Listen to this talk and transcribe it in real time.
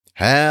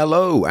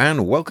Hello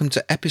and welcome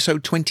to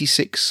episode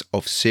 26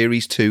 of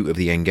series 2 of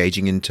the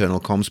Engaging Internal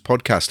Comms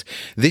podcast.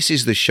 This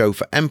is the show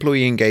for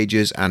employee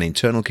engagers and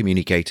internal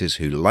communicators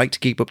who like to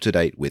keep up to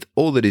date with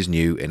all that is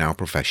new in our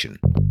profession.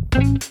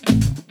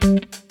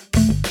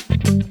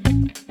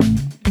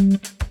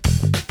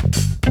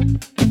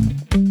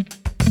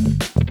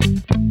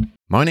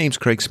 My name's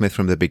Craig Smith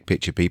from The Big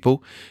Picture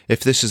People. If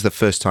this is the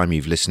first time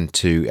you've listened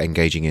to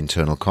Engaging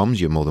Internal Comms,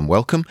 you're more than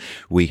welcome.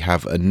 We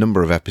have a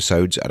number of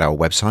episodes at our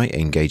website,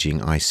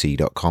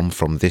 engagingic.com,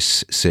 from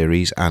this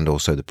series and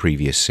also the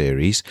previous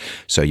series.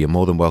 So you're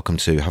more than welcome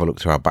to have a look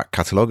through our back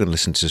catalogue and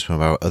listen to some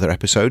of our other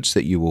episodes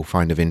that you will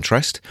find of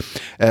interest.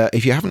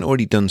 If you haven't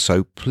already done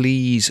so,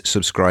 please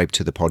subscribe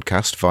to the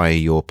podcast via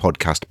your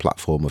podcast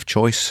platform of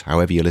choice.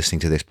 However you're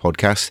listening to this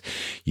podcast,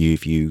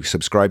 if you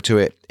subscribe to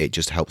it, it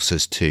just helps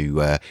us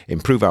to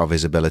improve our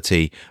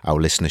visibility, our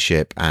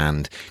listenership,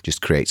 and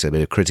just creates a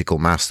bit of critical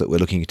mass that we're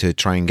looking to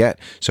try and get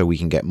so we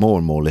can get more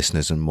and more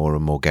listeners and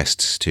more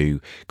guests to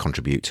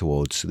contribute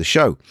towards the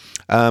show.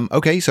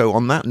 Okay, so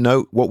on that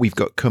note, what we've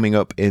got coming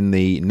up in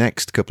the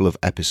next couple of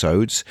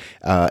episodes,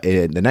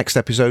 in the next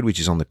episode, which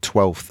is on the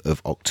 12th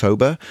of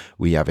October,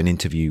 we have an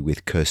interview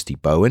with Kirsty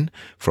Bowen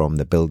from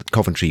the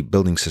Coventry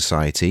Building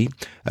Society.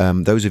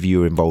 Those of you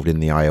who are involved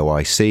in the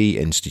IOIC,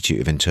 Institute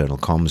of Internal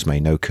Comms, may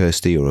know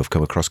Kirsty or have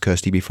come across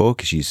Kirsty before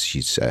because she's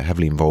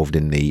heavily involved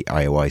in the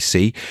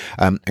IOIC.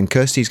 And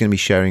Kirsty is going to be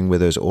sharing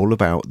with us all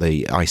about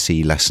the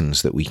IC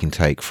lessons that we can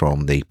take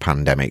from the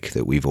pandemic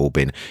that we've all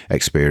been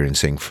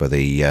experiencing for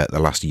the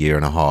last year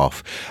and a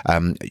half.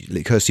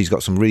 Kirsty's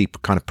got some really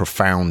kind of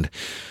profound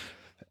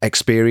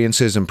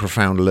experiences and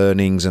profound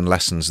learnings and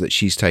lessons that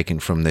she's taken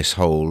from this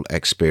whole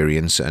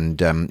experience,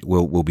 and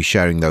we'll be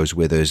sharing those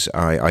with us,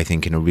 I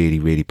think, in a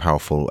really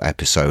powerful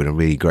episode, a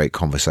really great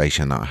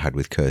conversation that I had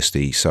with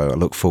Kirsty. So I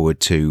look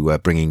forward to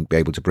be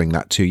able to bring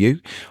that to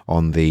you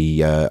on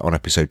on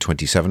episode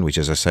 27, which,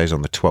 as I say, is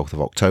on the 12th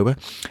of October.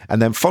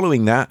 And then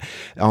following that,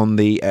 on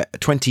the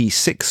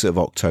 26th of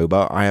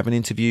October, I have an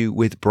interview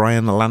with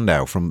Brian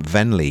Landau from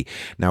Venly.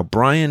 Now,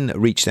 Brian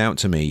reached out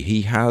to me.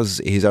 He has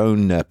his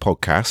own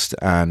podcast,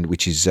 and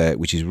which is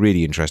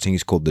really interesting.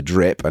 It's called The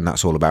Drip, and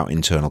that's all about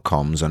internal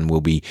comms, and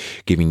we'll be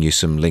giving you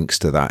some links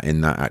to that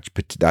in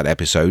that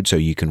episode, so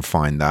you can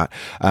find that.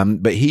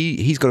 But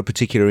he's got a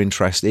particular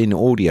interest in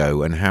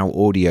audio and how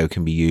audio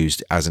can be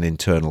used as an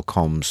internal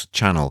comms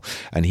channel,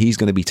 and he's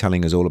going to be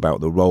telling us all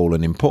about the role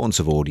and importance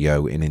of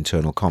audio in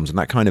internal comms, and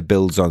that kind of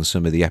builds on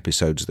some of the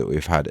episodes that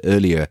we've had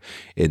earlier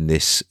in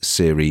this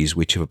series,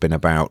 which have been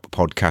about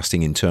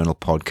podcasting, internal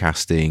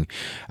podcasting,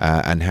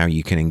 and how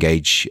you can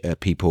engage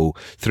people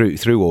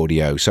through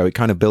audio. So it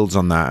kind of builds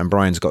on that, and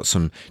Brian's got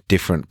some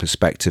different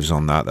perspectives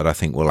on that I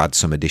think will add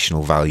some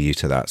additional value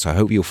to that. So I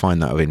hope you'll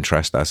find that of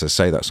interest. As I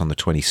say, that's on the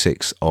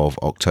 26th of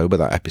October.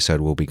 That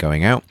episode will be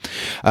going out.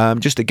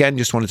 Just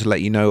wanted to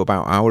let you know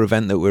about our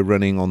event that we're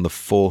running on the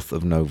 4th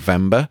of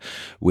November,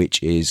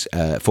 which is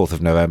 4th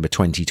of November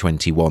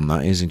 2021,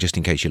 that is, and just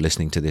in case you're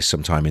listening to this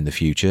sometime in the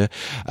future.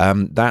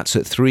 That's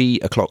at 3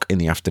 o'clock in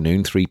the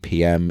afternoon, 3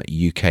 p.m.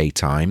 UK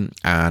time,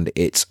 and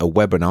it's a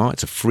webinar.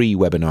 It's a free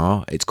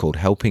webinar. It's called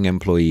Helping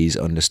Employees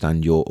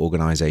Understand Your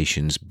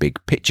Organization's Big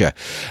Picture.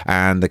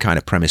 And the kind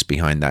of premise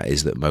behind that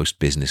is that most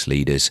business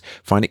leaders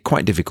find it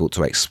quite difficult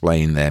to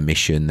explain their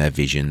mission, their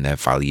vision, their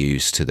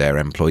values to their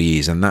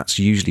employees. And that's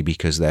usually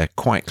because they're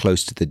quite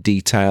close to the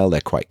detail,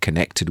 they're quite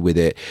connected with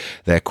it,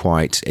 they're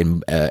quite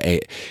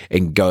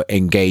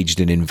engaged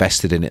and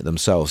invested in it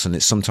themselves. And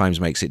it sometimes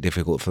makes it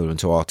difficult for them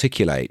to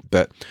articulate.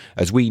 But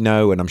as we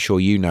know, and I'm sure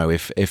you know,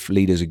 if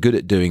leaders are good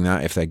at doing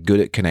that, if they're good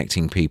at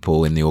connecting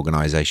people in the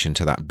organization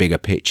to that bigger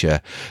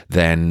picture,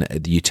 then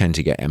you tend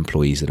to get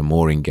employees that are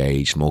more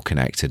engaged, more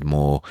connected,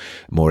 more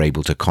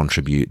able to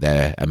contribute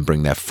there and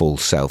bring their full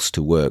selves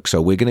to work.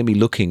 So we're going to be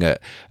looking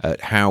at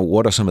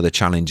what are some of the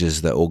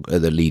challenges that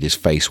the leaders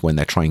face when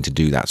they're trying to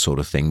do that sort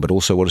of thing, but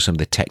also what are some of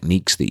the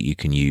techniques that you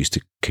can use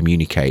to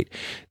communicate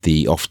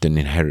the often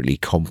inherently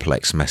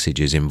complex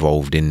messages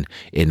involved in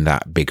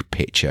that big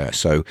picture.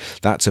 So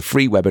that's a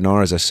free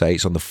webinar, as I say.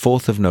 It's on the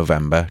 4th of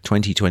November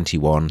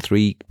 2021,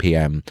 3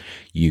 p.m.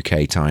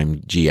 UK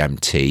time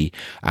GMT,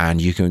 and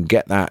you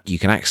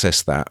can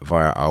access that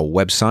via our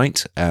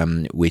website,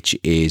 which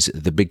is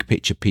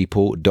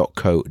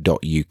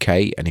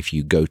thebigpicturepeople.co.uk. And if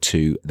you go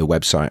to the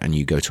website and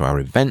you go to our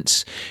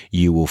events,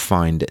 you will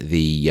find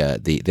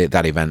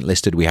that event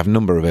listed. We have a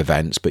number of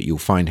events, but you'll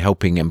find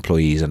Helping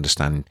Employees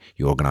Understand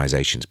Your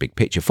Organization's Big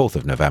Picture, 4th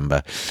of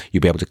November.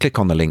 You'll be able to click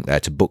on the link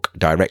there to book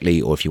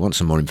directly, or if you want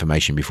some more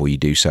information before you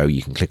do so,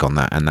 you can click on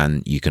that, and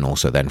then you can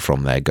also then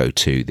from there go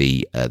to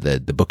the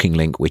booking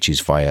link, which is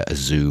via a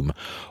Zoom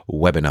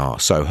webinar.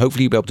 So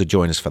hopefully you'll be able to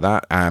join us for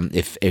that.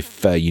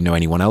 If you know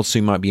anyone else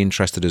who might be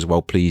interested as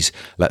well, please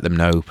let them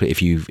know.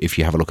 If you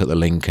have a look at the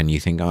link and you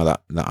think,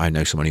 that I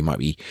know someone who might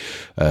be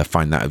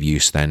find that of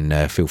use,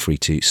 then feel free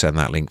to send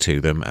that link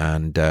to them,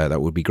 and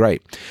that would be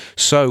great.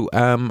 So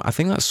I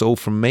think that's all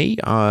from me.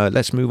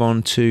 Let's move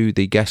on to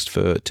the guest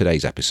for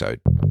today's episode.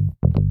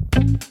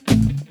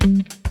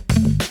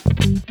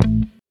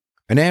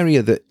 An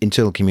area that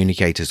internal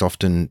communicators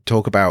often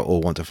talk about or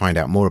want to find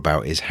out more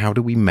about is how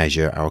do we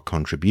measure our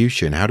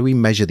contribution? How do we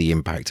measure the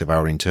impact of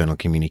our internal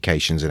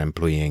communications and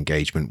employee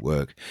engagement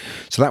work?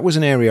 So that was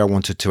an area I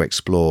wanted to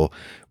explore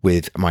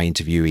with my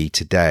interviewee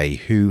today,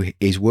 who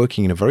is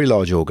working in a very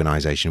large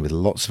organization with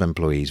lots of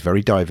employees,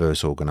 very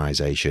diverse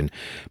organization,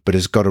 but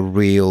has got a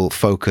real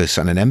focus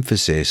and an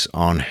emphasis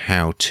on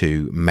how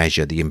to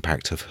measure the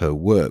impact of her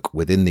work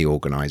within the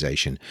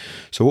organization.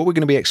 So what we're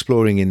going to be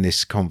exploring in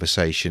this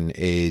conversation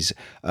is,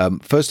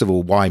 first of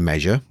all, why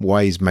measure?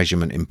 Why is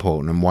measurement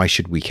important and why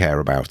should we care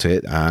about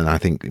it? And I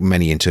think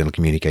many internal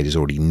communicators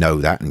already know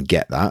that and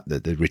get that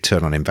the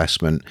return on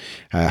investment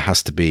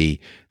has to be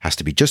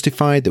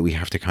justified, that we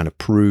have to kind of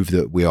prove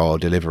that we are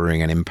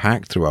delivering an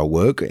impact through our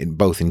work,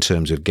 both in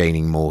terms of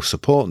gaining more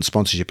support and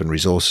sponsorship and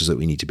resources that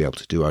we need to be able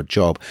to do our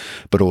job,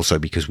 but also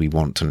because we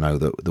want to know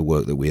that the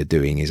work that we are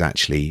doing is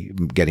actually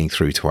getting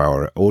through to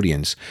our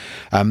audience.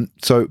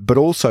 But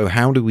also,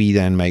 how do we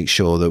then make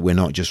sure that we're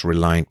not just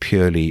relying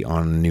purely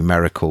on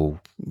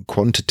numerical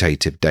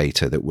quantitative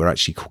data, that we're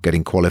actually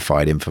getting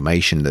qualified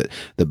information that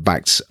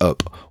backs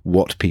up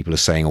what people are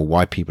saying or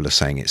why people are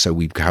saying it. So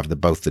we have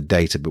both the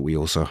data, but we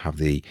also have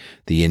the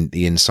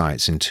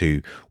insights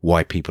into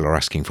why people are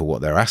asking for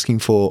what they're asking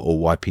for, or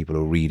why people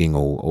are reading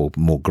or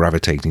more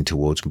gravitating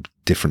towards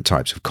different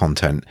types of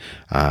content,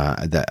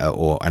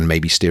 and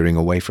maybe steering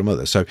away from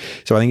others. So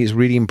I think it's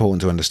really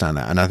important to understand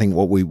that. And I think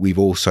what we've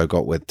also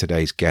got with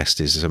today's guest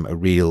is a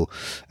real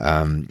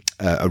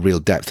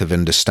depth of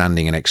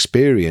understanding and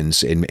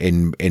experience in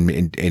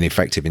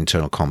effective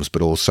internal comms,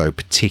 but also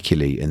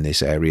particularly in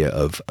this area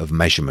of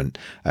measurement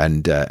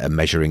and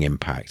measuring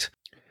impact.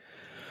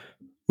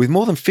 With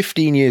more than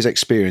 15 years'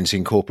 experience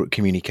in corporate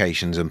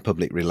communications and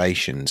public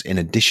relations, in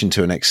addition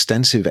to an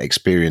extensive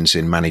experience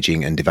in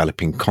managing and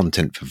developing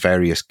content for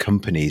various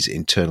companies'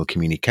 internal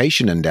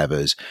communication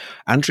endeavors,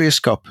 Andrea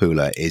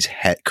Scarpula is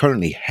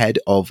currently Head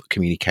of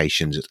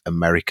Communications at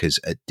Americas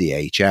at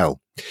DHL.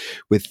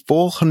 With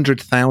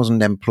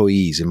 400,000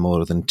 employees in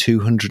more than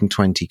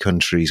 220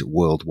 countries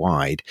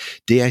worldwide,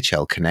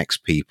 DHL connects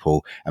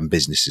people and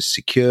businesses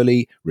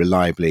securely,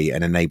 reliably,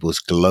 and enables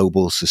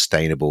global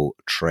sustainable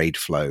trade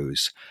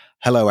flows.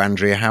 Hello,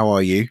 Andrea. How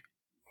are you?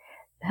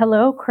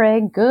 Hello,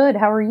 Craig. Good.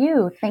 How are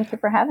you? Thank you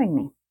for having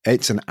me.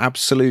 It's an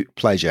absolute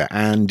pleasure.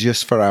 And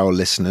just for our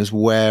listeners,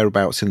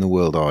 whereabouts in the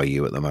world are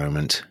you at the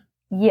moment?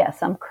 Yes,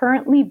 I'm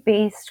currently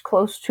based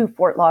close to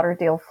Fort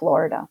Lauderdale,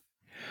 Florida.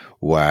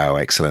 Wow,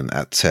 excellent.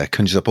 That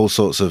conjures up all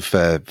sorts of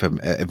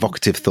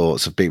evocative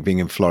thoughts of being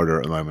in Florida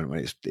at the moment.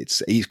 When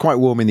it's quite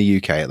warm in the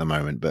UK at the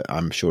moment, but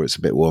I'm sure it's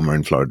a bit warmer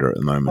in Florida at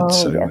the moment.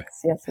 Oh,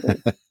 yes, it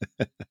is.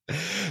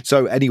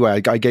 So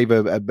anyway, I gave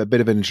a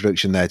bit of an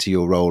introduction there to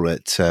your role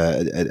at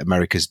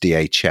America's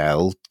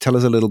DHL. Tell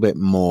us a little bit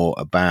more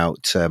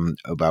about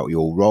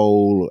your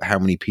role, how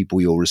many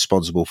people you're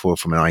responsible for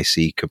from an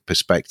IC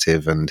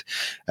perspective, and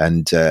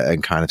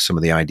kind of some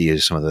of the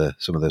ideas, some of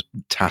the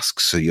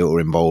tasks that you're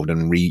involved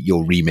in,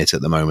 your remit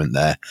at the moment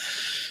there.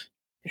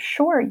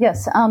 Sure,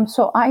 yes.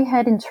 So I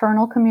had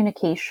internal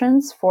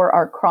communications for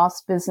our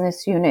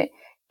cross-business unit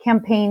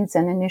campaigns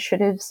and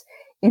initiatives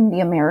in the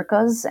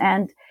Americas.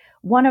 And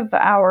one of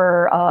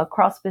our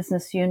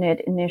cross-business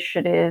unit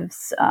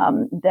initiatives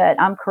that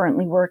I'm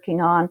currently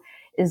working on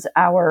is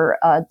our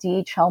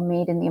DHL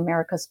Made in the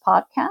Americas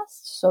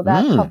podcast. So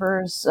that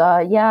covers,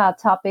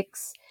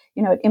 topics,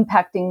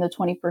 impacting the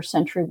 21st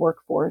century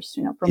workforce,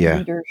 from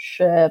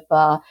leadership,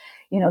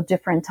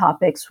 different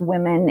topics,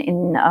 women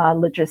in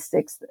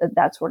logistics,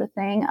 that sort of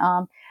thing.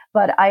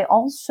 But I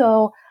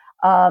also,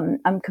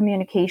 I'm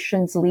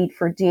communications lead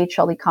for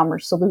DHL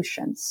e-commerce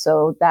solutions.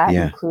 So that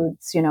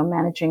includes,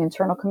 managing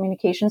internal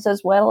communications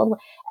as well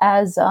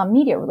as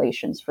media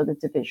relations for the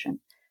division.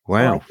 Wow.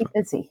 So I keep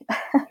busy.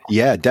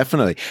 Yeah,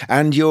 definitely.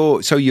 And your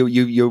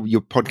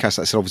podcast,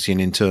 that's obviously an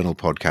internal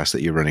podcast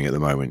that you're running at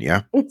the moment,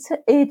 yeah?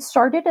 It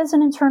started as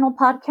an internal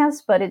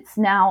podcast, but it's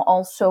now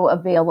also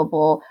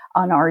available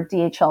on our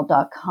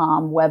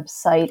DHL.com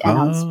website and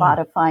on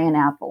Spotify and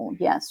Apple.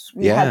 Yes.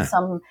 We had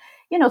some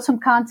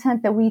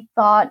content that we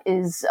thought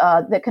is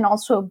that can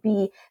also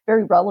be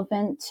very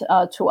relevant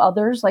to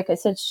others. Like I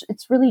said,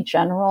 it's really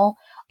general.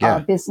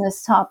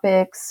 Business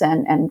topics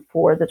and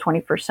for the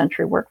 21st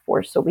century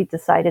workforce. So we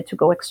decided to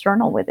go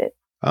external with it.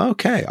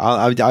 Okay,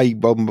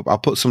 I'll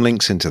put some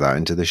links into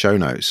the show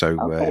notes, so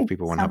if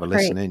people want to have a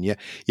listen in,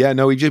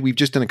 no, we've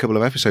just done a couple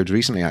of episodes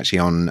recently actually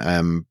on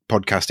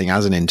podcasting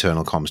as an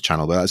internal comms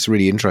channel, but that's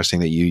really interesting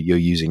that you're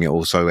using it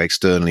also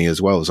externally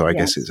as well. So I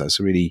guess that's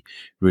a really,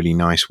 really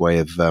nice way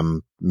of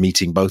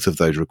meeting both of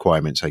those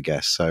requirements, I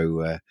guess.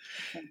 So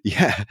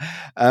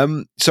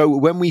so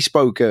when we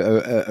spoke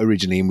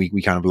originally and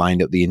we kind of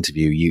lined up the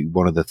interview,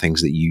 one of the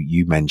things that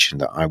you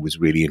mentioned that I was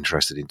really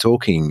interested in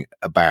talking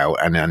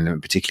about,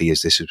 and particularly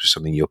as this was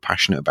something you're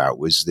passionate about,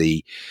 was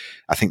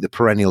I think the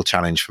perennial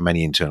challenge for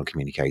many internal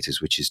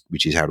communicators, which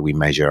is how do we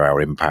measure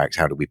our impact?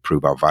 How do we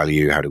prove our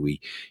value? How do we,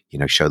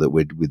 show that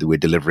we're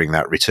delivering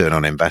that return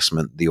on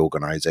investment the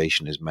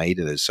organization has made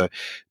in us? So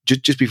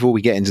just before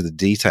we get into the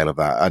detail of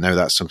that, I know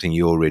that's something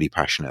you're really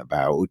passionate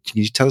about.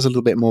 Can you tell us a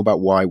little bit more about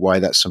why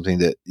that's something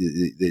that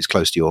is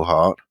close to your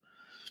heart?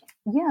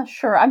 Yeah,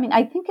 sure. I mean,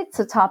 I think it's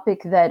a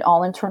topic that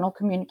all internal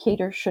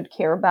communicators should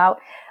care about.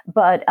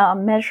 But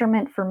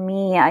measurement for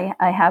me,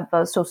 I have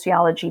a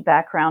sociology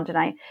background, and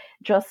I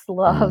just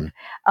love,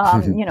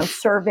 Mm.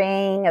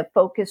 surveying,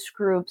 focus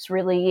groups,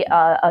 really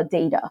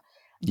data.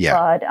 Yeah.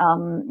 But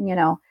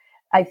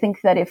I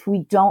think that if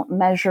we don't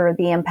measure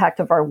the impact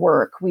of our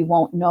work, we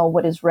won't know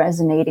what is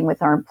resonating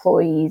with our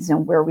employees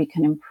and where we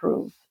can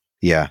improve.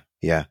 Yeah,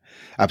 yeah,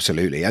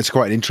 absolutely. That's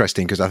quite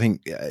interesting because I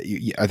think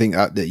I think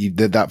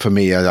that for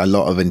me, a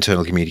lot of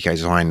internal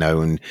communicators I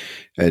know and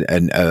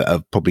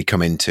have probably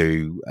come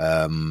into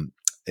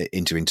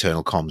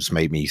internal comms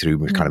maybe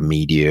through kind of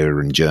media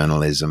and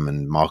journalism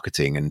and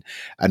marketing,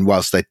 and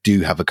whilst they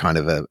do have a kind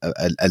of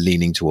a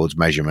leaning towards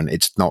measurement,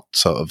 it's not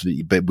sort of,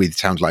 but with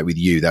sounds like with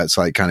you, that's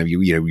like kind of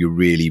you're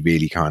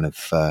really kind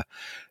of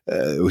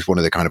it was one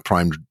of the kind of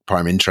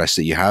prime interests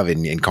that you have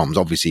in comms.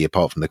 Obviously,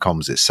 apart from the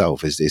comms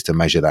itself, is to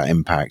measure that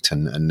impact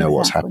and know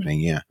what's Exactly. happening.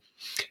 Yeah,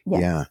 yeah.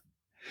 Yes.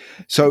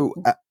 So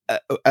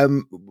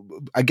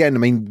again, I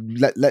mean,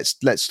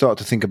 let's start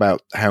to think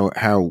about how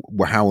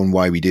and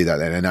why we do that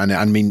then. And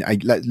I mean,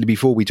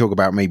 before we talk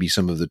about maybe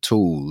some of the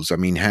tools, I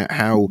mean,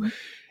 Mhm.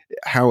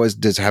 how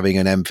does having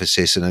an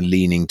emphasis and a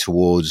leaning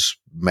towards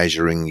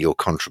measuring your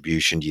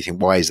contribution, do you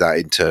think, why is that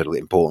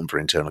important for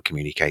internal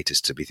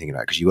communicators to be thinking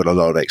about? Because you've got a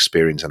lot of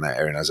experience in that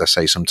area. And as I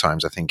say,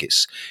 sometimes I think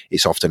it's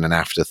often an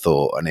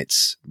afterthought, and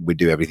we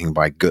do everything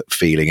by gut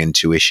feeling,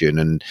 intuition,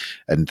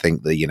 and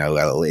think that,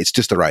 well, it's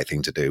just the right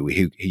thing to do.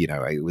 We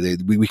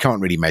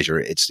can't really measure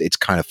it. It's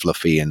kind of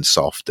fluffy and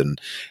soft. And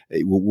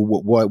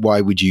why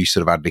would you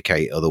sort of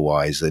advocate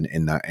otherwise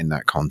in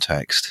that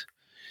context?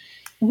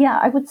 Yeah,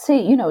 I would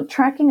say,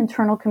 tracking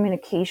internal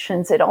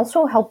communications, it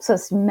also helps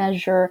us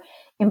measure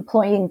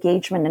employee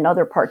engagement in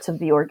other parts of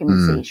the Mm,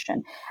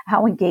 organization.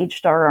 How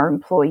engaged are our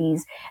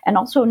employees? And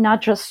also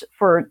not just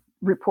for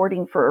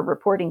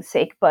reporting's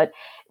sake, but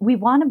we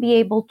want to be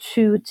able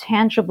to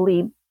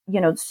tangibly,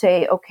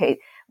 say, okay,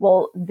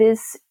 well,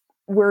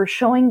 we're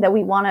showing that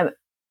we want to,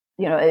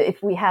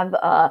 if we have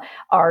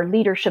our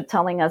leadership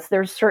telling us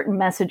there's certain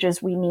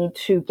messages we need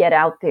to get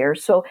out there.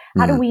 So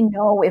how do mm, we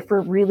know if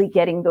we're really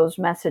getting those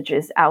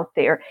messages out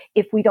there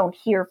if we don't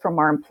hear from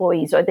our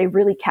employees? Are they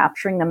really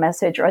capturing the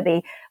message? Are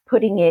they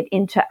putting it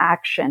into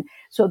action?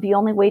 So the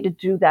only way to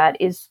do that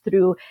is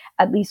through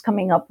at least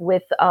coming up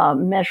with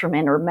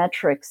measurement or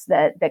metrics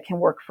that can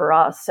work for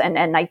us.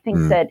 And I think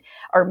mm. that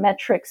our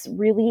metrics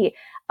really,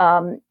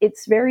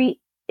 it's very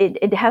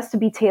it has to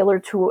be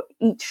tailored to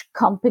each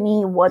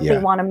company, what they Yeah.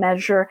 want to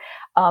measure.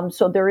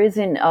 So there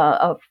isn't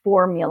a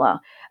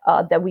formula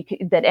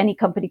that any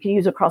company can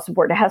use across the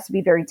board. It has to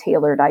be very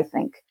tailored, I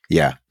think.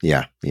 Yeah,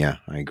 yeah, yeah.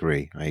 I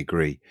agree.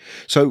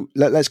 So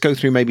let's go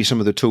through maybe some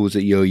of the tools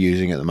that you're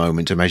using at the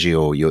moment to measure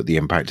the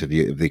impact of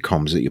the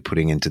comms that you're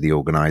putting into the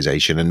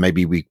organization, and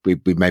maybe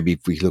maybe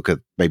if we look at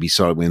maybe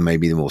start with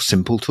maybe the more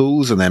simple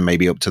tools, and then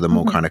maybe up to the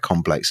more Mhm. kind of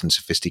complex and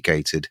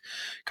sophisticated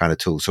kind of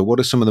tools. So what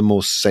are some of the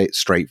more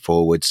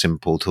straightforward,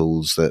 simple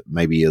tools that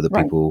maybe other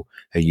Right. people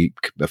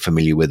are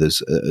familiar with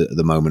us at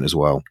the moment as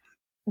well?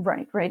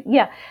 Right, right.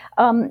 Yeah.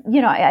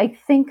 I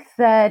think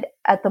that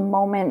at the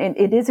moment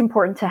it is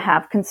important to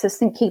have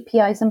consistent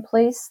KPIs in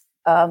place.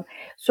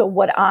 So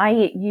what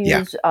I Yeah.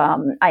 use,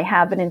 I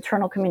have an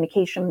internal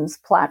communications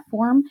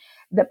platform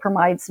that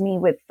provides me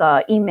with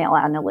email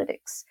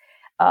analytics.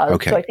 So I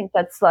Okay. think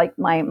that's like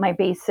my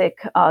basic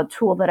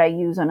tool that I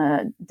use on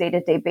a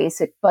day-to-day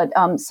basis. But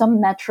some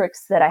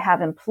metrics that I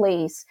have in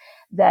place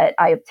that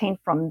I obtained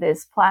from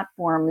this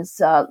platform is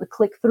the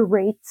click-through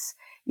rates.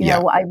 Yeah.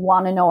 I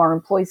want to know, are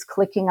employees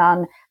clicking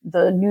on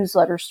the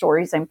newsletter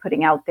stories I'm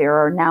putting out there,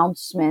 or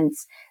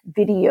announcements,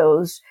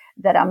 videos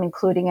that I'm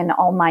including in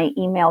all my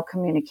email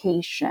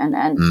communication.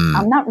 And Mm,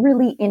 I'm not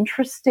really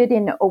interested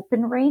in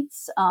open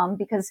rates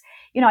because,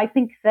 I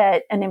think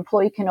that an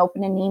employee can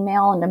open an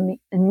email and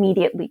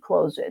immediately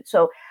close it.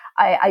 So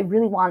I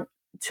really want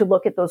to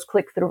look at those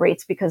click through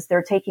rates because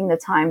they're taking the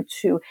time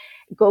to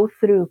go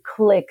through,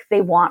 click. They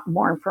want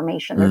more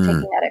information. They're mm,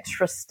 taking that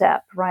extra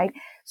step, right?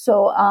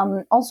 So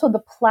also the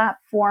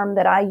platform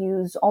that I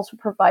use also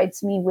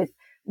provides me with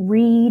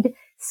read,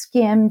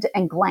 skimmed,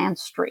 and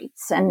glance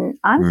rates. And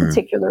I'm mm.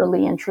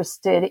 particularly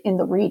interested in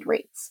the read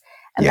rates.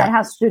 And that Yeah.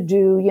 has to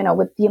do,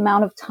 with the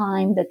amount of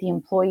time that the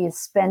employee is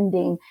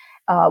spending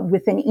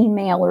with an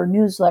email or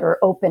newsletter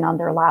open on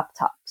their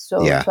laptop.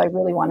 So, Yeah. so I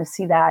really want to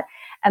see that.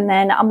 And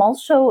then I'm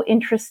also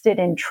interested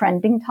in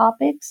trending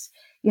topics,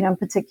 in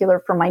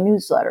particular for my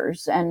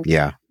newsletters. And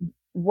Yeah.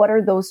 what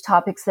are those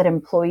topics that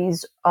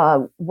employees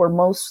were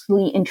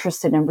mostly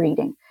interested in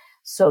reading?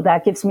 So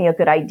that gives me a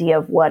good idea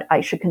of what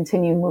I should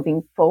continue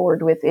moving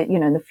forward with it,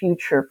 in the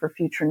future for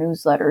future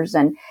newsletters.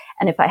 And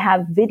if I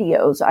have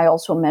videos, I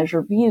also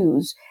measure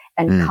views,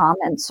 and Mm,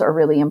 comments are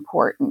really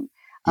important.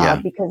 yeah.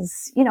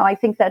 Because, I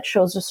think that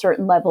shows a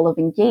certain level of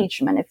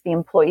engagement. If the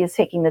employee is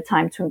taking the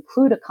time to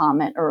include a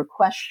comment or a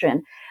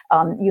question,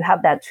 you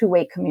have that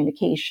two-way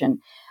communication.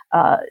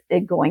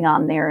 going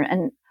on there.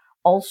 And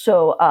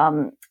also,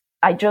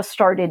 I just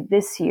started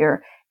this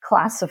year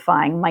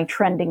classifying my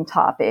trending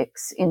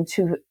topics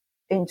into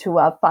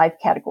 5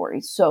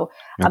 categories. So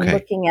I'm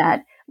looking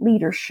at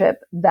leadership,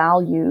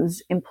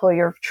 values,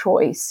 employer of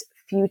choice,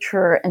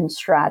 future, and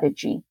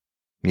strategy.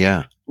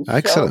 Yeah.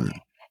 Excellent. So,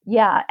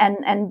 yeah,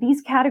 and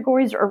these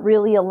categories are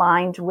really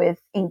aligned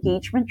with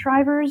engagement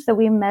drivers that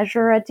we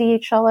measure at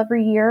DHL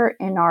every year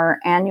in our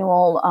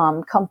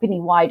annual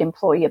company-wide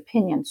employee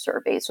opinion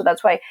survey. So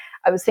that's why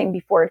I was saying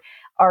before,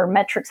 our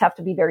metrics have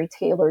to be very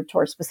tailored to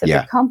our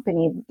specific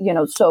company.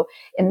 So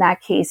in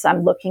that case,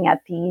 I'm looking at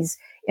these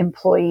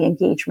employee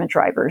engagement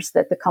drivers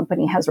that the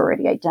company has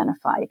already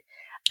identified.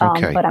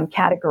 But I'm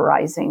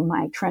categorizing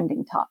my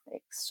trending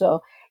topics.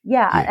 So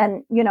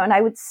and and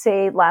I would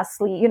say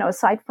lastly,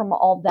 aside from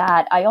all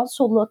that, I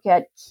also look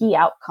at key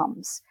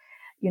outcomes.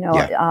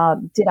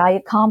 Did I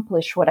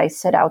accomplish what I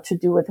set out to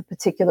do with a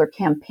particular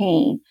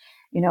campaign?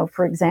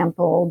 For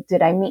example,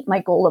 did I meet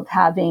my goal of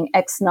having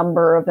X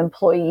number of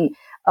employee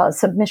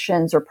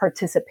submissions or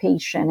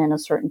participation in a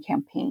certain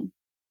campaign?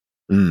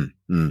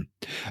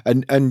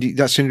 And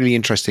that's really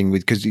interesting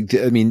because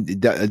I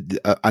mean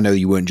I know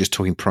you weren't just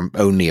talking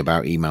only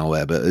about email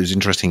there, but it was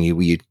interesting you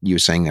were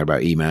saying there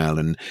about email,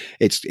 and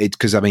it's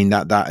because I mean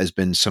that has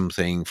been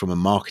something from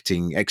a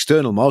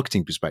external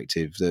marketing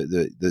perspective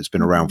that's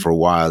been around for a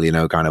while.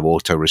 Kind of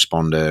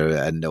autoresponder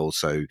and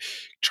also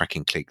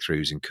tracking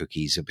click-throughs and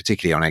cookies,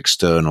 particularly on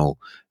external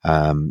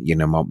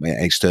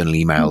external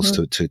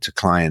emails to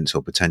clients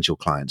or potential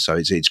clients. So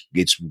it's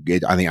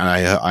I think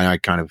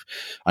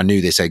I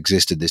knew this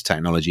existed, this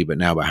technology, but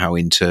now about how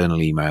internal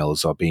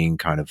emails are being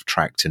kind of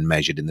tracked and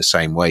measured in the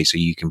same way. So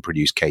you can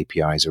produce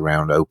KPIs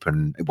around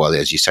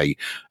as you say,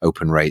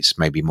 open rates,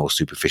 maybe more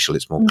superficial.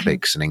 It's more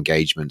clicks and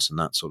engagements and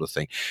that sort of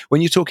thing.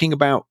 When you're talking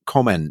about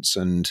comments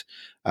and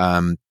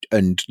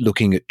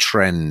looking at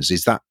trends,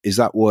 is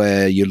that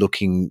where you're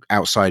looking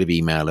outside of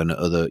email and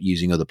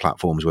using other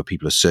platforms where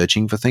people are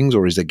searching for things,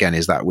 or is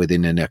that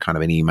within a kind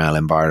of an email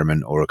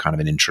environment or a kind of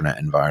an intranet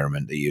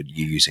environment that you're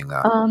using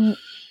that?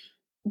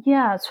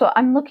 So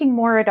I'm looking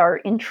more at our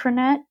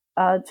intranet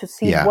to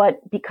see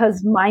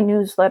because my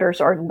newsletters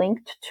are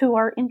linked to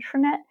our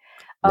intranet.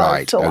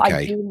 I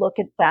do look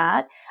at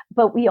that,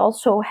 but we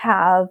also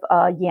have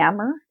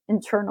Yammer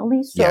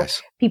internally, so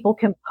people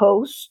can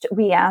post.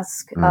 We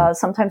ask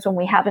sometimes when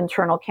we have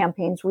internal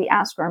campaigns, we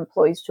ask our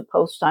employees to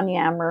post on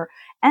Yammer,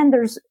 and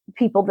there's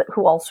people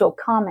who also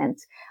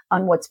comment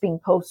on what's being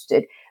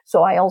posted.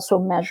 So I also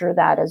measure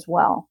that as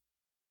well.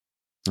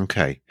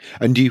 Okay.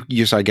 And do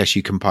you I guess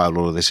you compile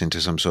all of this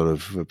into some sort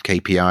of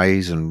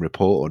KPIs and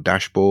report or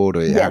dashboard,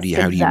 or how do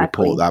you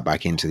report that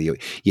back into the so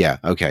you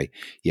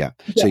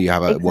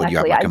have you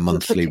have like a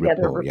monthly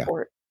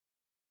report.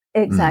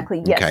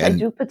 Exactly. Yes, I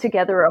do put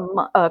together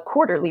a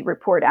quarterly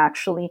report,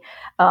 actually.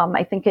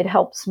 I think it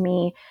helps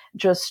me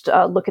just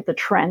look at the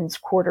trends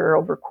quarter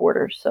over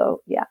quarter.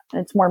 So,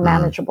 it's more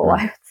manageable,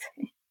 I would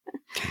say.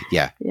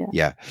 Yeah.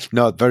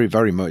 No, very,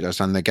 very much.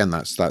 And again,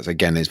 that's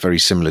again, it's very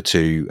similar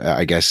to,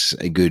 I guess,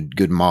 a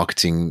good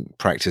marketing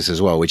practice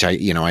as well, which I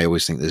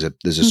always think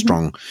there's a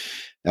strong,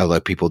 although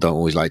people don't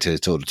always like to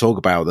talk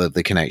about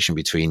the connection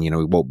between,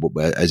 what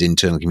as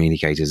internal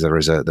communicators, there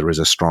is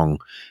a strong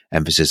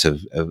emphasis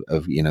of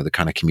the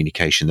kind of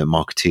communication that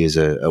marketeers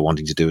are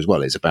wanting to do as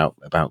well. It's about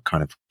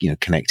kind of,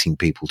 connecting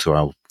people to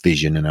our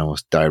vision and our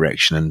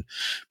direction and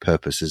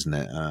purpose, isn't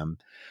it?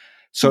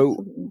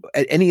 So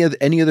any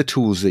other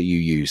tools that you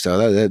use?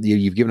 So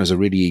you've given us a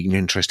really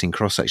interesting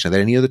cross section. Are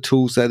there any other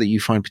tools there that you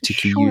find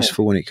particularly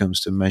useful when it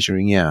comes to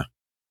measuring? Yeah.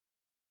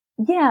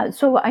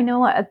 So I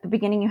know at the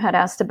beginning you had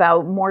asked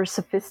about more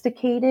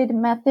sophisticated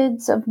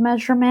methods of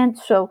measurement.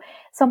 So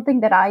something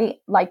that I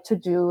like to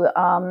do,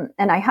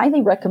 and I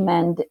highly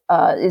recommend,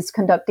 is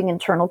conducting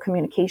internal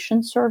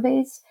communication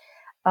surveys.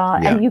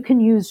 And you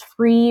can use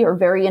free or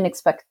very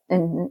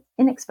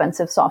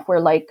inexpensive software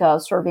like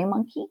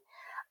SurveyMonkey.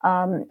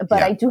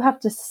 But I do have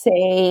to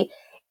say,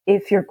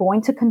 if you're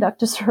going to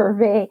conduct a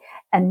survey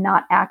and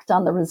not act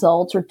on the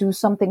results or do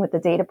something with the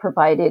data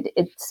provided,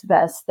 it's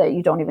best that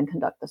you don't even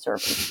conduct the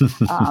survey.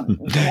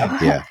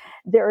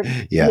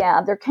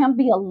 There can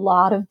be a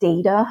lot of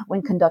data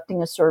when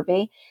conducting a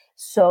survey.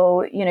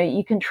 So,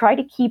 you can try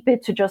to keep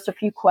it to just a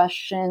few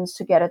questions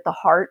to get at the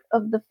heart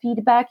of the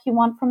feedback you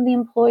want from the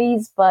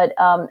employees. But,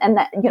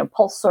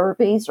 pulse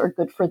surveys are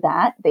good for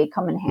that. They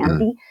come in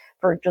handy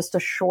for just a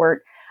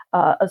short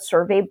a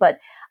survey, but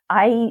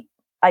I've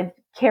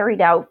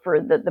carried out for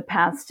the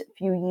past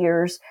few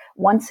years,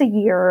 once a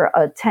year,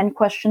 a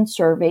 10-question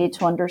survey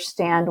to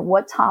understand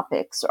what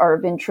topics are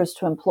of interest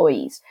to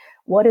employees.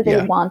 What do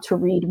they want to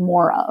read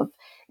more of?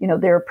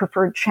 Their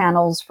preferred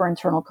channels for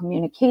internal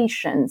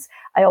communications.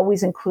 I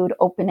always include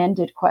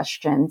open-ended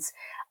questions.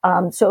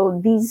 So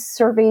these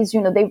surveys,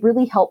 they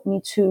really help me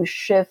to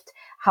shift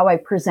how I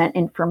present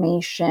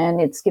information.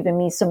 It's given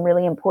me some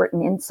really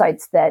important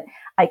insights that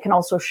I can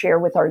also share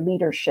with our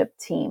leadership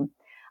team.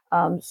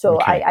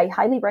 I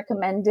highly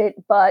recommend it.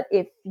 But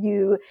if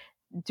you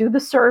do the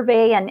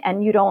survey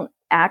and you don't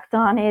act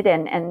on it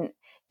and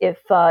if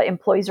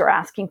employees are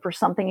asking for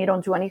something, you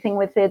don't do anything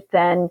with it,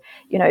 then,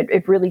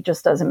 it really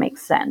just doesn't make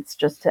sense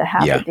just to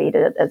have the Yeah.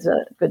 data as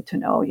a good to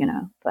know,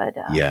 but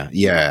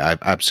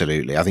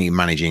Absolutely. I think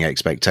managing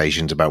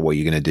expectations about what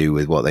you're going to do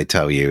with what they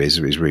tell you is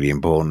really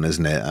important,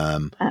 isn't it?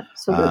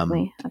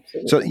 absolutely.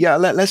 So yeah,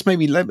 let's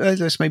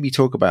maybe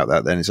talk about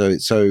that then.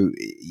 So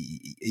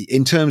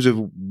in terms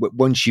of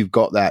once you've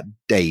got that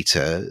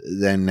data,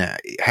 then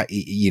I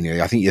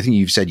think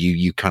you've said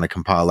you kind of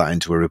compile that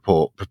into a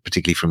report,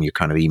 particularly from your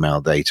kind of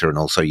email data and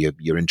also your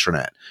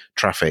intranet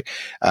traffic.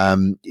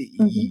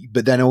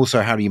 But then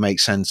also, how do you make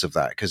sense of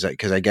that? Because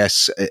I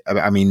guess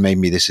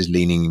maybe this is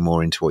leaning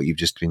more into what you've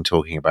just been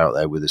talking about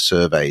there with the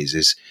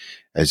surveys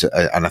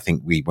and I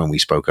think when we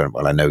spoke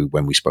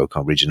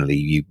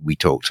originally, we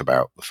talked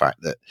about the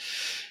fact that,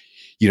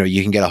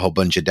 you can get a whole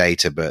bunch of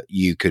data, but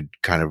you could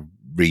kind of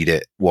read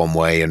it one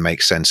way and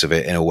make sense of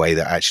it in a way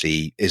that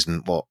actually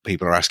isn't what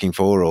people are asking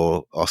for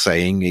or are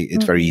saying.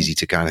 It's very easy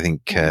to kind of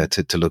think,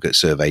 to look at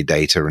survey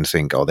data and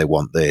think, oh, they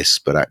want this,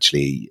 but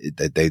actually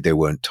they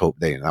weren't taught,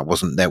 that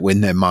wasn't there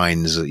in their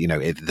minds,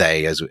 if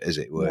they, as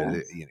it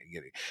were.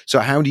 Yes. So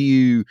how do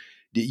you,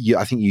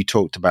 I think you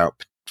talked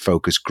about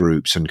focus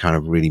groups and kind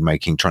of really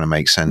trying to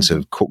make sense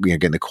of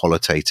getting the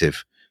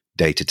qualitative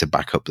data to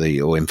back up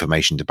or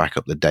information to back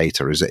up the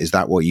data. Is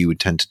that what you would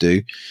tend to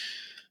do?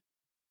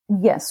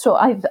 Yes. So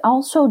I've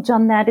also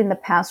done that in the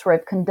past where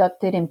I've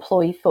conducted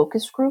employee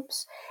focus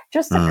groups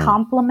just to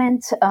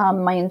complement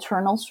my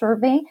internal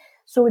survey.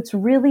 So it's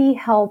really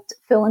helped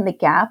fill in the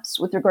gaps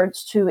with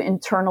regards to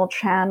internal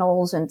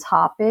channels and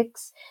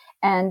topics.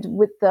 And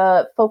with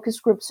the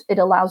focus groups, it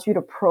allows you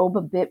to probe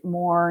a bit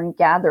more and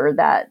gather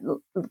that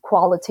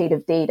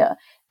qualitative data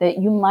that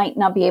you might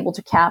not be able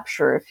to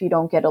capture if you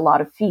don't get a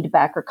lot of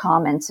feedback or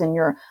comments in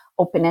your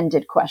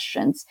open-ended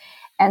questions.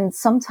 And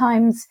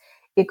sometimes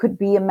it could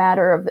be a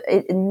matter of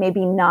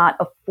maybe not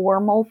a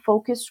formal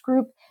focus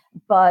group,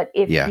 but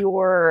if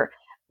you're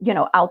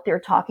out there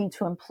talking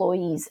to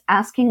employees,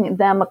 asking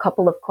them a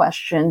couple of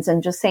questions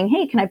and just saying,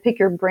 hey, can I pick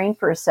your brain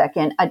for a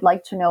second? I'd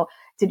like to know,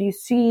 did you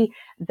see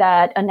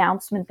that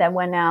announcement that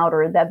went out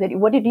or that video?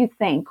 What did you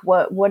think?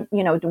 What do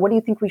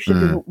you think we should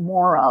do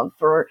more of?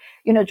 Or,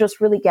 just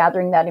really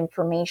gathering that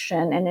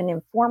information in an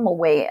informal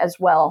way as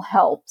well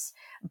helps.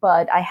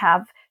 But I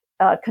have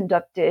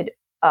conducted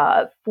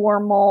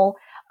formal,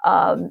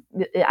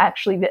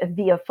 actually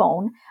via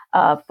phone,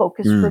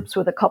 focus groups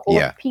with a couple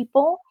of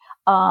people.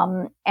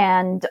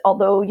 And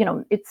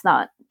although, it's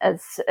not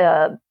as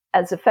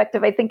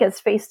effective, I think,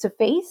 as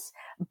face-to-face,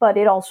 but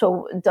it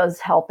also does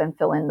help and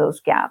fill in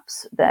those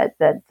gaps that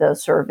the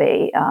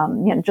survey,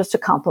 just to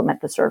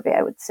complement the survey,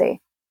 I would say.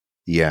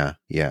 Yeah.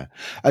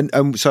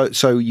 And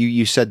so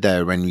you said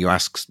there, when you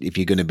ask if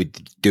you're going to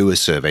do a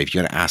survey, if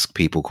you're going to ask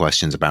people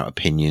questions about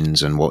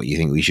opinions and what you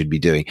think we should be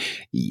doing,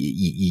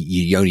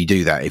 you only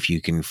do that if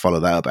you can follow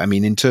that up. I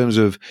mean, in terms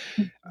of,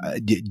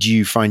 do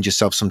you find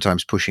yourself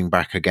sometimes pushing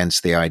back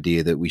against the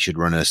idea that we should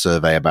run a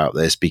survey about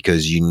this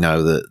because you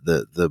know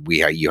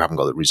that you haven't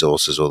got the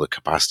resources or the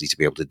capacity to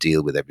be able to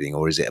deal with everything?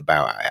 Or is it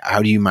about,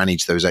 how do you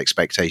manage those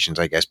expectations,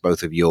 I guess,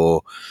 both of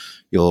your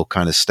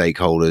kind of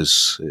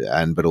stakeholders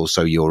but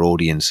also your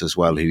audience as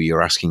well, who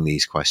you're asking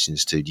these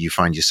questions to? Do you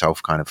find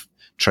yourself kind of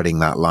treading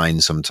that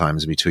line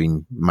sometimes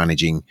between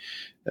managing,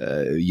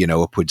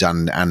 upwards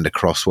and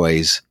across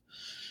ways?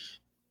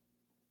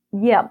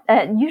 Yeah,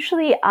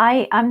 usually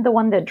I'm the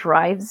one that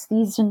drives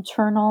these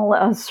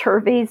internal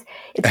surveys.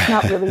 It's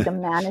not really the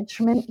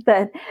management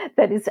that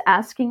is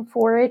asking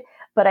for it,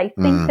 but I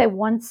think that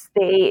once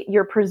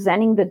you're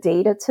presenting the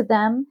data to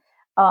them,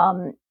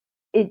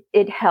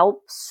 it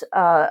helps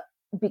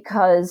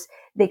because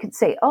they could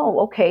say, oh,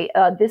 okay,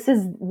 this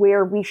is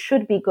where we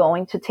should be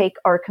going to take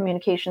our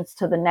communications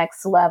to the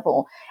next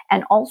level.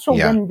 And also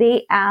when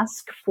they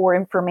ask for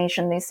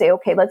information, they say,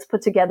 okay, let's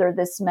put together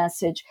this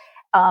message.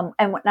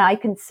 And when I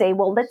can say,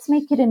 well, let's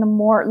make it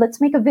let's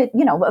make a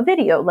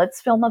video,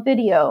 let's film a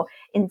video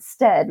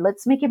instead.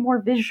 Let's make it more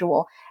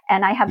visual.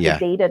 And I have the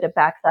data to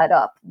back that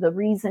up. The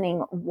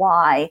reasoning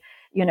why,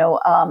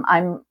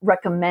 I'm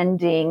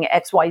recommending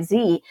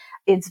XYZ,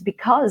 it's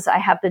because I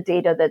have the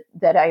data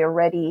that I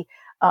already,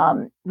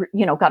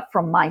 got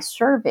from my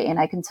survey. And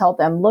I can tell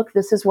them, look,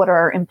 this is what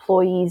our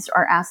employees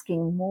are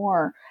asking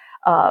more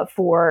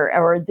for,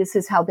 or this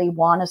is how they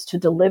want us to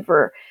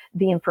deliver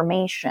the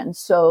information.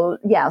 So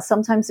yeah,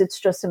 sometimes it's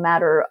just a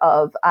matter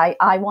of,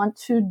 I want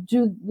to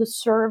do the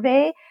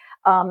survey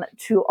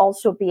to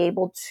also be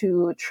able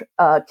to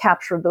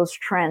capture those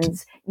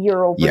trends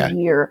year over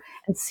year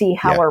and see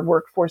how our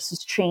workforce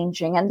is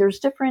changing. And there's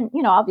different,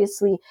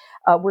 obviously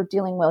we're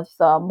dealing with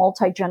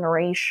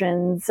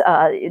multi-generations,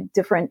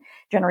 different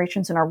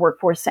generations in our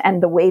workforce,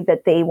 and the way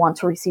that they want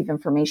to receive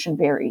information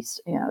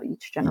varies,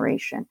 each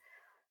generation.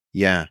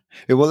 Yeah.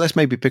 Well, let's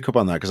maybe pick up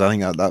on that, because I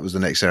think that was the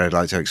next area I'd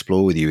like to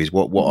explore with you, is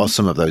what are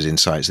some of those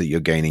insights that you're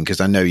gaining? Because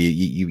I know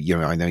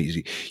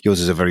yours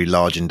is a very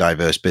large and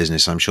diverse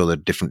business. I'm sure there are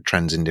different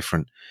trends in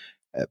different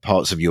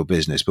parts of your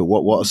business, but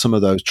what are some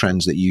of those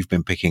trends that you've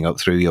been picking up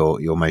through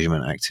your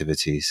measurement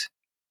activities?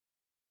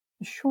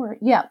 Sure.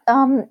 Yeah.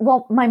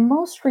 Well, my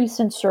most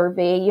recent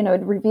survey,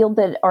 it revealed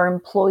that our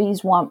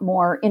employees want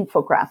more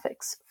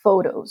infographics,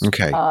 photos,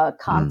 Okay. Mm.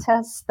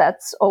 contests.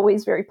 That's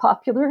always very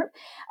popular.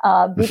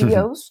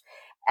 Videos.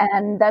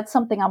 And that's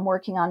something I'm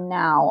working on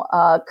now.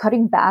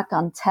 Cutting back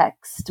on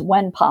text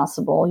when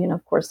possible.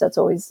 Of course, that's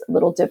always a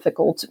little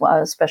difficult,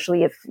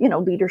 especially if,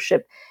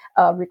 leadership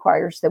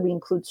requires that we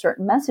include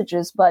certain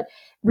messages, but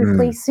Mm.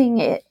 replacing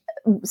it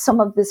some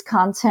of this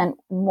content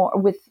more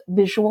with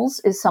visuals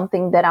is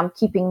something that I'm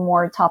keeping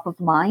more top of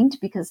mind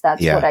because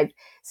that's what Yeah. I've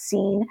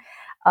seen.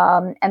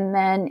 And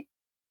then,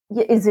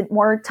 is it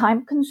more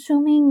time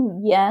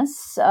consuming?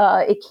 Yes,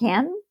 it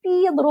can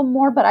be a little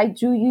more, but I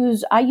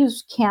use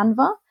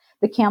Canva,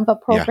 the Canva Yeah.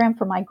 program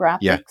for my Yeah.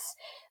 graphics.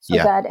 So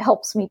Yeah. that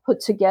helps me put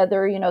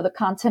together, the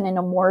content in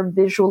a more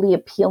visually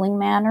appealing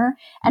manner.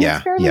 And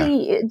Yeah. Yeah.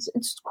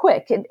 it's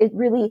quick. It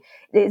really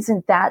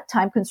isn't that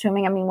time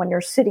consuming. I mean, when you're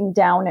sitting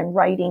down and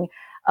writing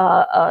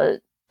uh, uh,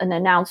 an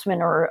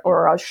announcement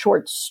or a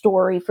short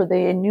story for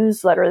the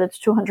newsletter that's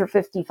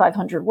 250,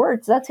 500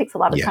 words, that takes a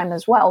lot of Yeah. time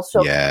as well.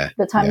 So Yeah.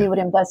 the time Yeah. you would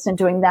invest in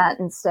doing that,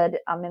 instead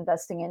I'm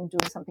investing in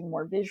doing something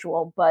more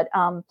visual. But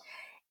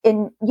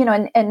in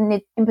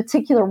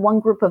particular, one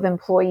group of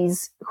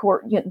employees who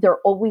are, they're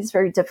always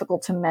very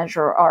difficult to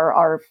measure are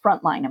our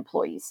frontline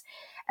employees.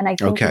 And I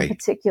think in Okay.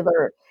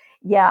 particular,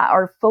 yeah,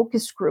 our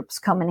focus groups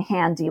come in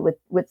handy with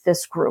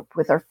this group,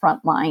 with our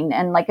frontline.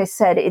 And like I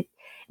said,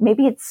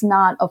 maybe it's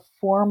not a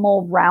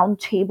formal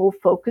roundtable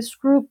focus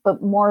group,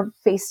 but more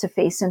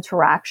face-to-face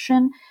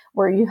interaction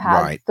where you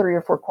have Right. 3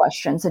 or 4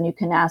 questions and you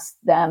can ask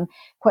them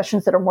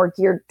questions that are more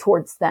geared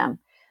towards them.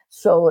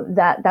 So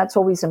that's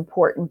always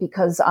important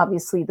because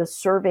obviously the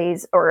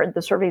surveys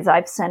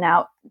I've sent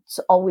out, it's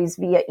always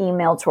via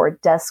email to our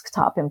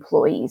desktop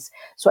employees.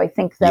 So I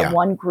think that Yeah.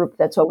 one group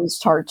that's always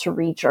hard to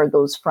reach are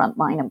those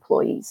frontline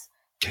employees.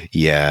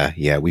 Yeah,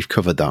 yeah, we've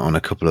covered that on a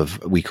couple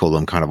of, we call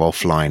them kind of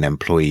offline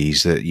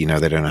employees that,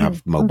 they don't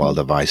have mobile Mm-hmm.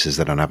 devices,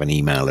 they don't have an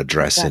email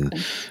address, and,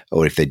 Exactly.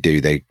 or if they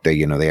do, they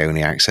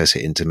only access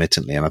it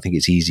intermittently. And I think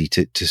it's easy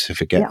to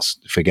Yeah.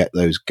 forget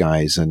those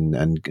guys and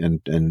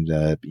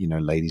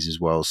ladies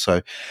as well.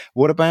 So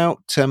what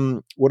about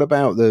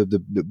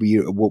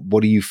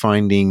what are you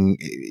finding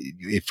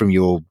from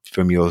your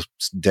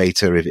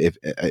data, if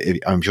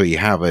I'm sure you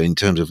have, in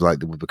terms of like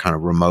the kind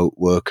of remote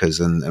workers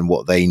and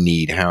what they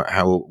need, how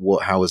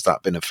has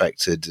that been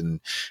affected, and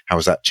how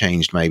has that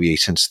changed maybe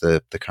since the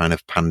kind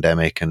of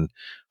pandemic and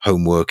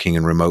home working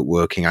and remote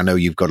working? I know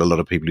you've got a lot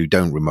of people who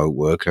don't remote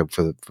work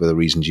for the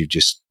reasons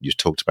you've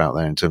talked about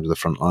there in terms of the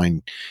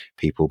frontline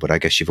people, but I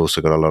guess you've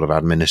also got a lot of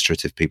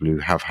administrative people who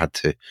have had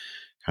to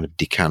kind of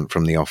decant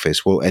from the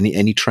office. Well,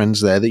 any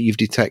trends there that you've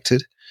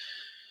detected?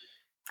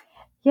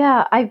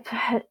 Yeah,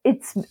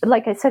 it's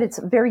like I said, it's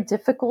very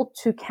difficult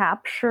to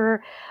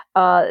capture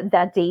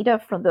that data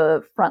from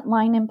the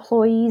frontline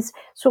employees.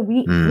 So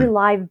we Mm,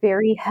 rely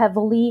very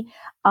heavily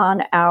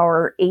on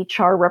our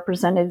HR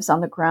representatives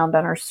on the ground,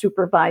 on our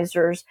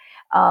supervisors,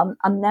 on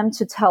them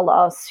to tell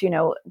us,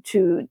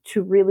 to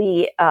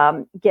really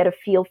get a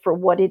feel for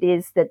what it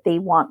is that they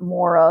want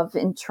more of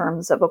in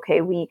terms of,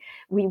 okay, we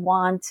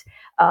want.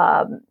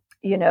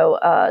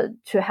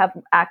 To have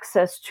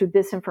access to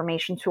this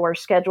information to our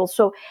schedule.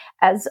 So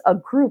as a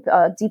group,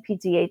 a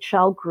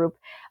DPDHL group,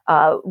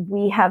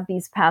 we have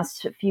these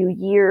past few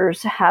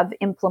years have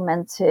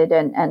implemented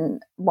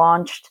and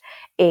launched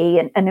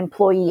an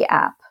employee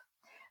app.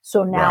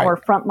 So now right. our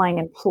frontline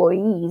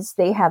employees,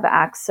 they have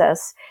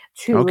access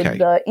to Okay.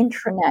 the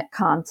intranet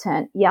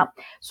content. Yeah.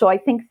 So I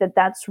think that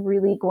that's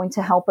really going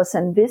to help us.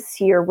 And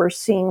this year we're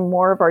seeing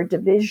more of our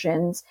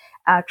divisions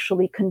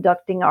actually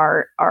conducting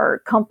our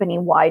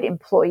company-wide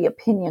employee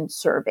opinion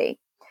survey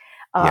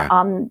Yeah.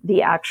 on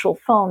the actual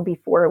phone.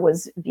 Before it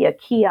was via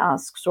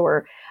kiosks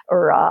or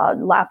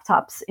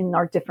laptops in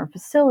our different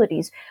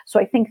facilities. So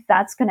I think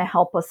that's going to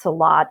help us a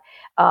lot.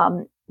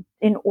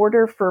 In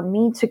order for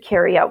me to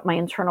carry out my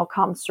internal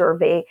comm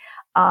survey,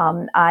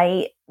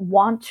 I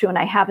want to, and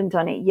I haven't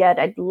done it yet.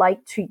 I'd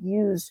like to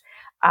use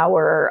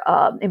our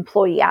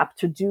employee app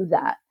to do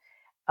that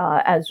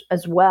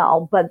as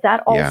well. But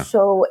that Yeah.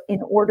 also,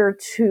 in order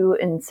to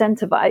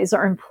incentivize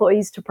our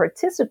employees to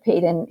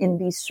participate in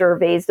these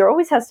surveys, there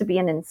always has to be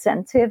an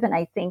incentive. And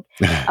I think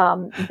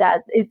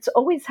that it's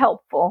always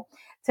helpful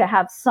to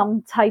have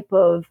some type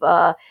of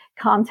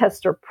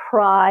contest or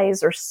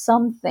prize or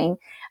something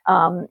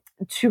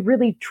to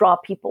really draw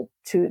people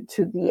to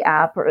the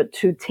app or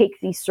to take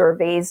these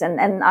surveys.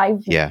 And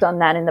I've Yeah. done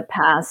that in the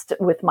past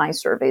with my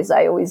surveys.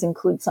 I always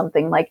include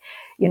something like,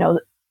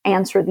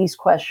 answer these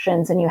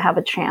questions and you have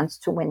a chance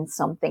to win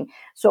something.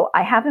 So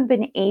I haven't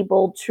been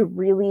able to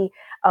really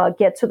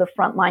get to the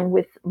front line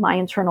with my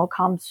internal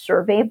comms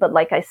survey. But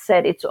like I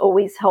said, it's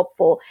always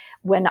helpful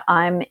when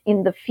I'm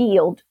in the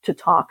field to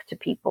talk to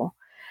people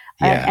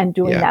Yeah. and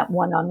doing Yeah. that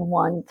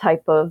one-on-one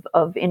type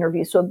of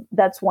interview. So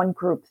that's one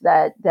group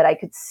that I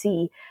could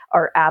see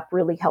our app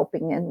really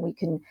helping, and we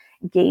can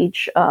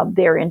gauge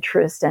their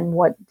interest and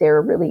what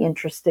they're really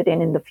interested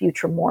in the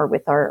future more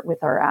with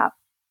our app.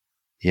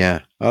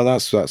 Yeah. Oh,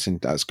 that's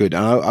good.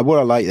 And what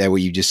I like there,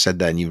 what you just said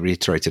there, and you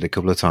reiterated a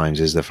couple of times,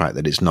 is the fact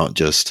that it's not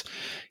just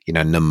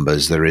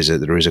numbers. There is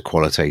a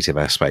qualitative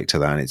aspect to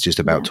that, and it's just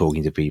about Yes.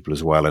 talking to people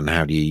as well. And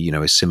how do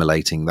you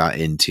assimilating that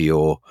into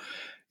your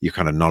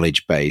kind of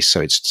knowledge base,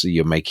 so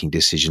you're making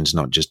decisions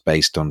not just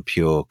based on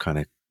pure kind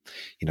of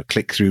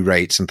click through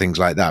rates and things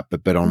like that,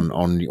 but on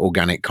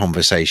organic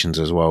conversations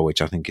as well,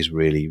 which I think is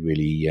really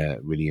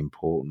really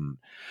important.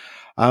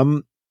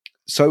 Um,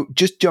 so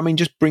just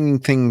bringing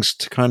things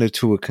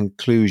to a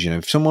conclusion.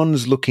 If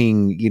someone's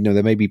looking,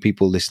 there may be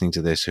people listening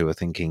to this who are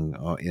thinking,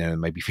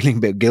 maybe feeling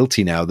a bit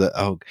guilty now that,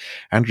 oh,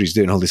 Andrew's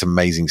doing all this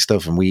amazing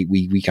stuff and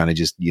we kind of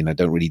just,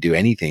 don't really do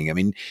anything. I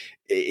mean,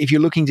 if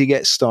you're looking to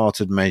get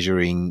started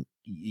measuring,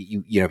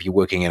 if you're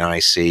working in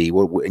IC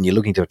and you're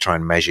looking to try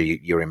and measure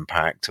your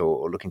impact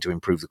or looking to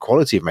improve the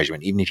quality of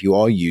measurement, even if you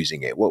are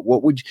using it,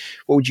 what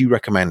would you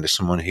recommend to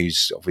someone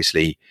who's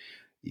obviously,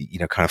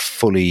 kind of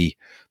fully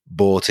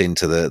bought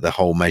into the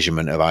whole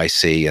measurement of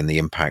IC and the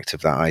impact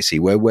of that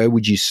IC? Where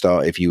would you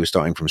start if you were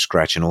starting from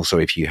scratch? And also,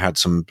 if you had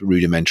some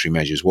rudimentary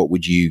measures, what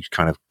would you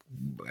kind of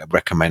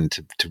recommend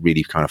to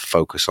really kind of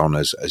focus on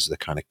as the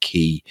kind of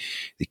key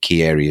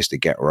areas to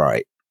get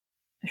right?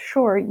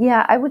 Sure.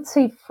 Yeah, I would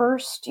say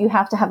first you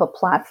have to have a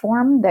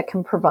platform that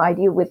can provide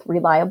you with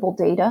reliable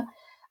data.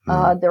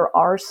 There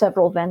are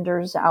several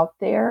vendors out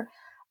there.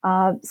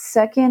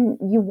 Second,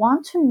 you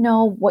want to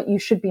know what you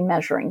should be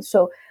measuring.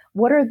 So,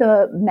 what are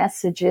the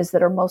messages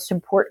that are most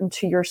important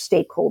to your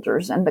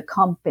stakeholders and the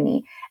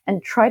company?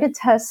 And try to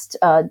test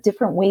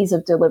different ways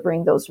of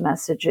delivering those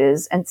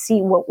messages and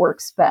see what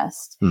works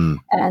best.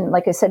 And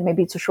like I said,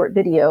 maybe it's a short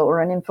video or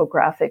an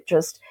infographic,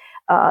 just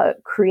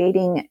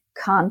creating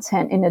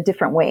content in a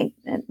different way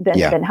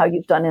than how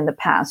you've done in the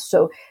past.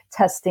 So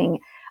testing,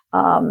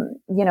 and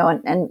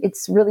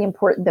it's really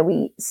important that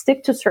we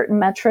stick to certain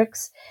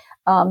metrics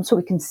so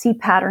we can see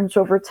patterns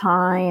over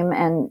time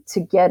and to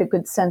get a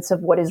good sense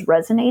of what is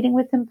resonating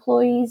with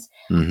employees.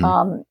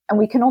 And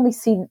we can only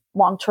see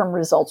long-term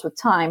results with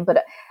time,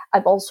 but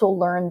I've also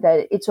learned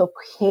that it's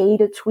okay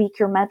to tweak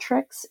your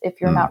metrics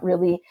if you're not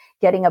really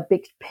getting a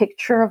big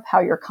picture of how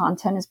your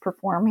content is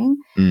performing.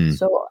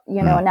 So,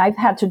 and I've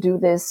had to do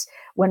this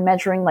when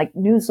measuring like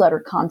newsletter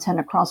content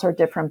across our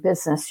different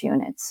business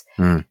units.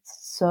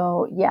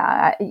 So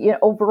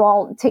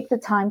overall, take the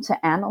time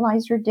to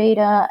analyze your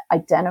data,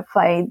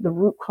 identify the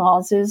root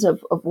causes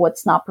of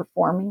what's not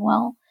performing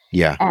well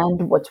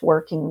and what's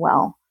working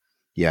well.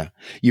 Yeah,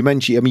 you've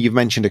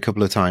mentioned a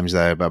couple of times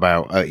there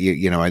about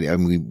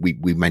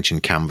we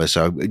mentioned Canva.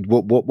 So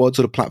what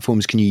sort of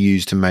platforms can you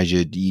use to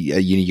measure?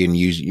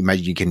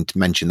 You can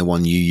mention the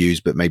one you use,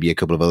 but maybe a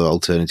couple of other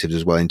alternatives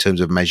as well in terms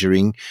of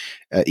measuring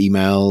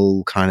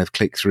email kind of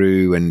click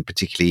through, and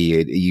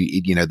particularly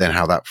then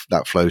how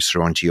that flows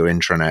through onto your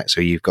intranet.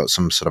 So you've got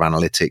some sort of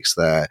analytics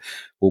there.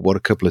 Well, what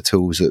a couple of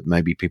tools that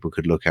maybe people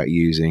could look at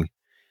using?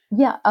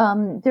 Yeah,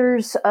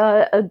 there's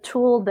a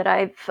tool that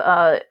I've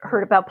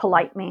heard about,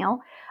 Polite Mail,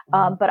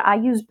 but I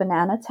use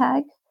Banana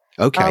Tag.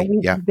 Okay,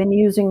 We've been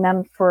using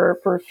them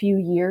for a few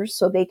years,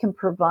 so they can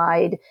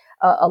provide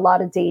a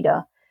lot of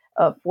data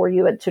for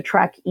you to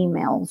track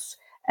emails,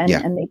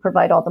 and they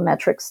provide all the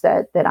metrics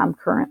that I'm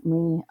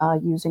currently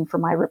using for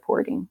my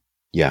reporting.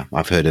 Yeah,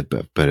 I've heard of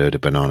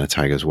Banana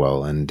Tag as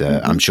well, and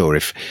I'm sure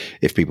if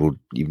people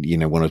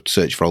want to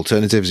search for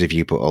alternatives, if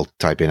you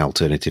type in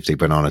alternative to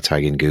Banana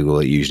Tag in Google,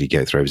 it usually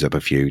throws up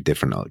a few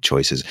different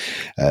choices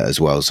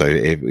as well. So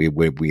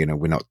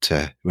we're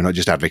not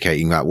just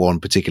advocating that one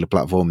particular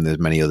platform. There's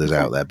many others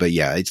out there, but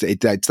yeah,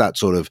 it's that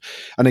sort of,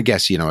 and I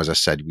guess as I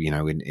said,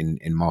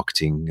 in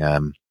marketing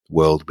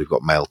world, we've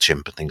got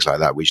MailChimp and things like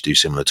that, which do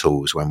similar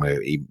tools when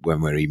we're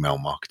email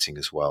marketing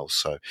as well.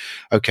 So,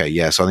 okay,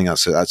 yeah. So I think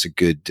that's a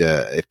good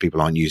if people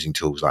aren't using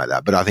tools like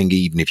that. But I think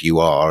even if you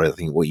are, I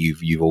think what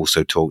you've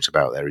also talked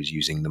about there is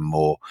using them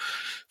more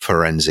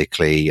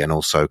forensically and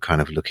also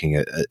kind of looking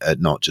at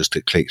not just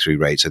at click through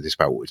rates. So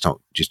it's not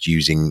just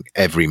using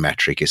every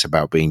metric. It's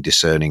about being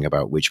discerning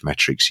about which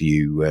metrics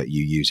you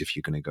use if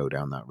you're going to go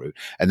down that route.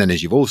 And then,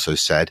 as you've also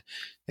said,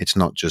 it's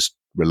not just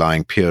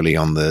relying purely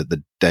on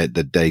the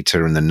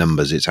data and the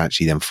numbers. It's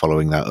actually then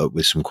following that up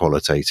with some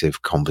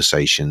qualitative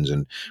conversations,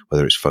 and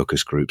whether it's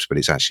focus groups, but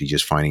it's actually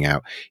just finding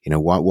out,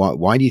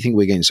 why do you think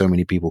we're getting so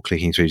many people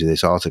clicking through to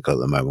this article at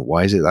the moment?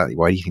 Why is it that?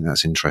 Why do you think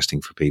that's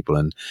interesting for people?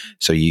 And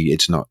so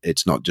it's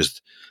not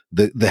just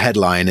the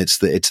headline, it's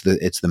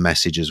the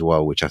message as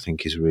well, which I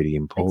think is really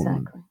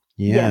important. Exactly.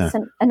 Yeah. Yes,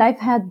 and I've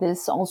had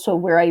this also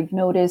where I've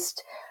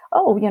noticed,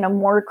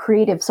 more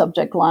creative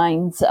subject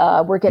lines,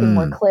 we're getting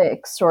more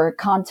clicks, or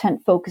content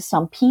focused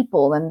on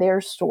people and their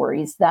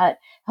stories that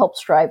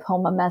helps drive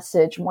home a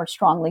message more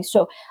strongly.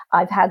 So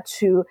I've had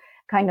to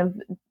kind of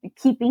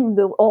keeping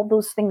all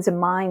those things in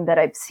mind that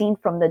I've seen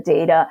from the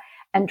data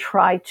and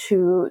try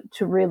to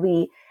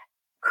really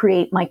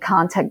create my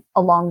content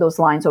along those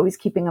lines, always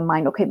keeping in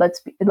mind, okay,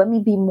 let me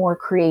be more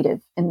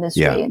creative in this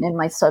way and in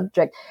my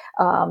subject,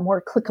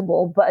 more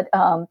clickable. But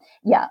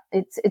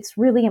it's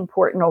really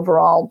important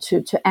overall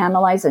to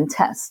analyze and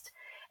test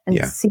and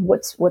see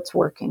what's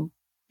working.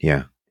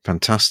 Yeah.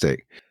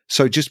 Fantastic.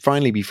 So just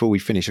finally, before we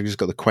finish, I've just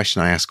got the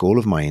question I ask all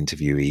of my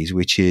interviewees,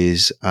 which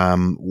is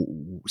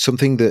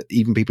something that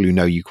even people who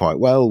know you quite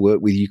well,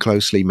 work with you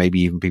closely,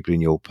 maybe even people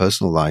in your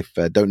personal life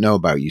don't know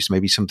about you. So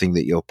maybe something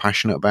that you're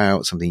passionate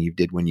about, something you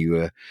did when you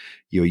were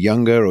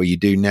younger, or you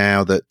do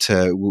now that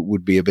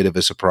would be a bit of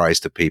a surprise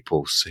to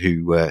people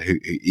who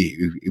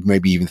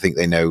maybe even think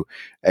they know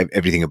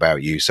everything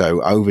about you.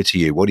 So over to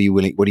you. What are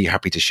you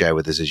happy to share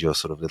with us as your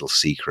sort of little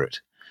secret?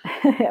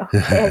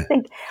 Okay,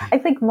 I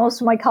think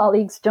most of my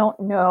colleagues don't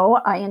know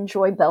I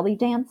enjoy belly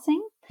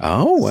dancing.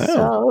 Oh,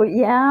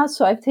 wow.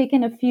 So I've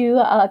taken a few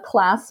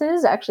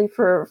classes actually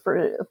for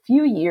a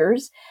few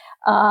years,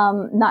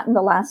 not in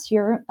the last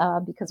year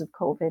because of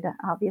COVID,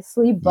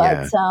 obviously,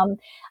 but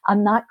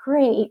I'm not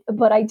great,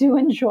 but I do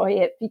enjoy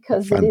it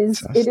because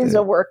it is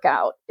a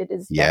workout. It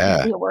is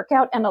definitely a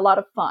workout and a lot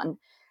of fun.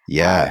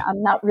 Yeah.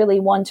 I'm not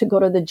really one to go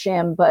to the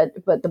gym, but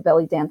the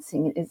belly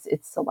dancing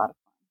it's a lot of fun.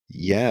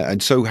 Yeah,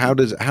 and so how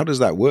does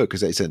that work?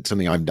 Because it's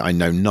something I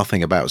know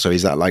nothing about. So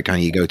is that like kind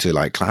of you go to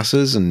like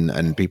classes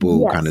and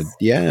people kind of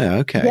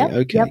okay.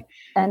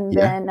 And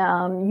then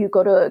you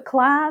go to a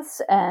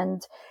class,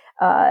 and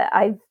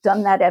I've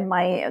done that at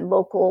my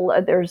local.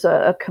 There's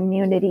a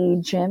community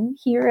gym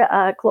here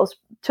close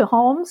to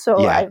home,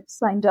 so I've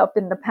signed up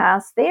in the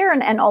past there,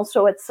 and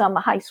also at some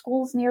high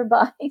schools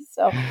nearby.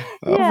 So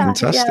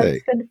fantastic.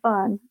 It's been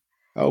fun.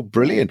 Oh,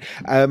 brilliant.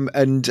 I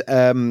mean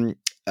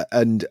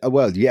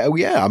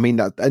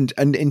that,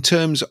 and in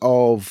terms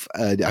of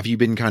have you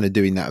been kind of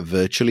doing that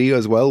virtually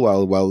as well?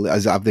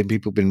 Have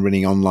people been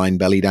running online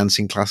belly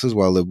dancing classes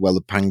while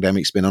the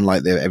pandemic's been on,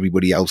 like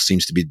everybody else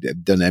seems to be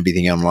done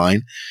everything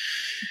online?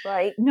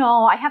 Right.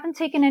 No, I haven't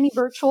taken any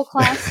virtual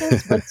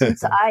classes, but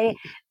since I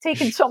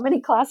taken so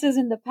many classes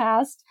in the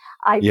past,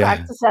 I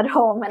practice at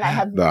home, and I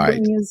have the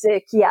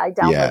music. Yeah, I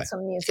download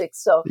some music,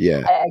 so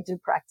I do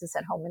practice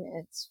at home, and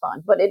it's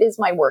fun. But it is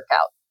my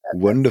workout.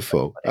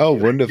 Wonderful.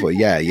 Wonderful.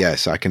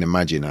 Yes, I can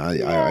imagine.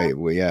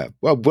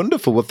 Well,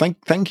 wonderful. Well,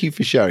 thank you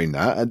for sharing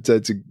that. And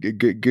it's a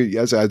good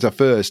as a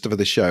first for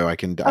the show. I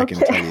can tell you.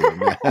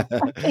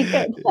 Okay,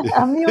 good.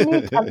 I'm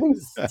unique, at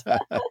least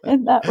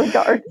in that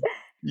regard.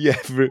 Yeah,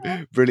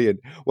 brilliant.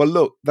 Well,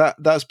 look,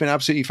 that's been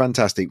absolutely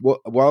fantastic.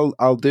 Well,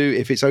 I'll do,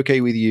 if it's okay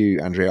with you,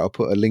 Andrea, I'll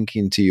put a link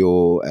into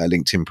your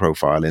LinkedIn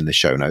profile in the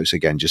show notes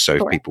again, just so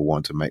if people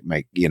want to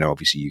make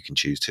obviously you can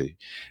choose to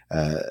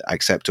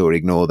accept or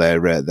ignore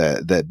their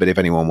but if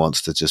anyone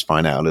wants to just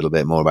find out a little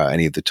bit more about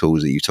any of the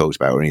tools that you talked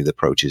about or any of the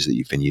approaches that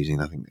you've been using,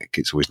 I think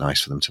it's always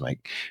nice for them to be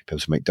able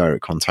to make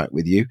direct contact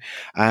with you.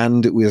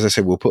 And as I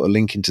said, we'll put a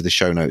link into the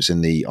show notes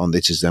on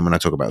this is then when I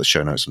talk about the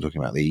show notes, I'm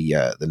talking about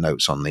the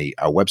notes on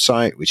our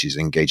website, which is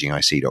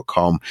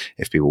engagingic.com.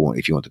 If you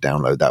want to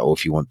download that, or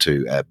if you want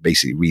to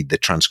basically read the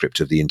transcript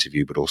of the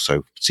interview, but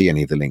also see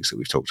any of the links that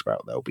we've talked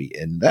about, they'll be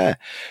in there.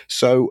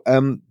 So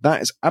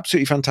that is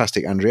absolutely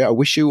fantastic, Andrea. I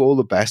wish you all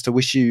the best. I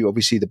wish you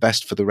obviously the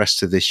best for the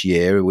rest of this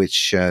year,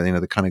 which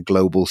the kind of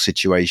global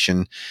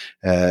situation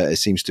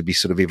seems to be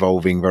sort of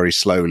evolving very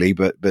slowly,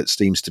 but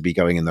seems to be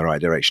going in the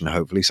right direction,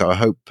 hopefully. So I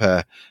hope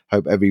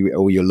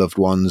all your loved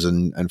ones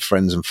and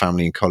friends and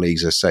family and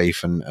colleagues are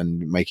safe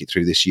and make it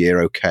through this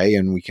year okay,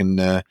 and we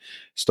can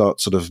start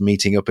sort of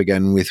meeting up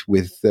again with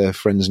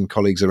friends and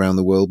colleagues around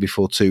the world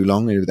before too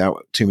long,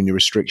 without too many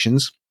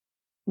restrictions.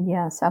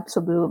 Yes,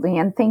 absolutely.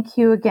 And thank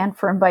you again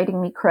for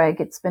inviting me, Craig.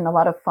 It's been a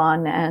lot of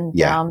fun. And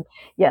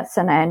yes,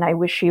 and I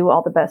wish you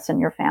all the best and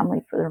your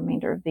family for the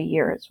remainder of the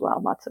year as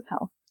well. Lots of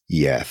health.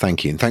 Yeah,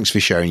 thank you. And thanks for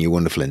sharing your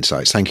wonderful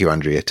insights. Thank you,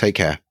 Andrea. Take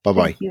care.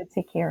 Bye-bye. Thank you.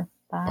 Take care.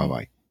 Bye.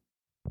 Bye-bye.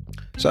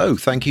 So,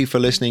 thank you for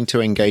listening to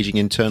Engaging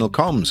Internal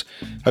Comms.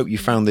 Hope you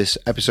found this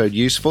episode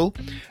useful.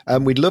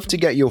 We'd love to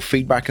get your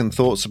feedback and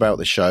thoughts about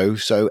the show.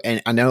 So,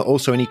 and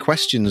also any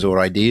questions or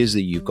ideas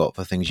that you've got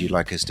for things you'd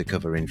like us to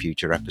cover in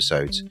future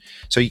episodes.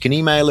 So you can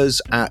email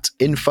us at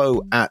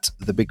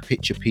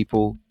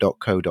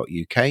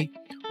info@thebigpicturepeople.co.uk,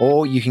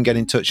 or you can get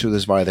in touch with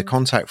us via the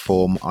contact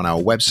form on our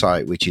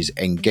website, which is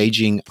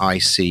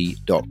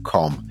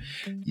engagingic.com.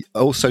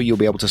 Also, you'll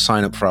be able to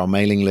sign up for our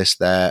mailing list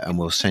there, and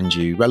we'll send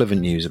you relevant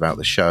news about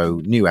the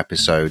show, new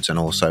episodes, and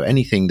also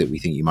anything that we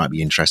think you might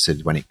be interested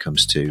in when it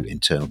comes to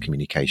internal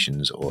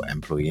communications or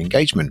employee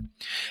engagement.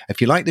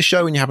 If you like the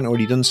show and you haven't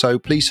already done so,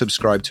 please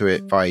subscribe to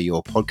it via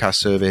your podcast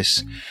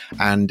service.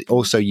 And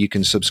also you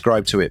can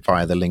subscribe to it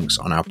via the links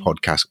on our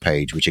podcast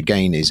page, which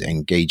again is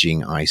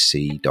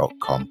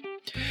engagingic.com.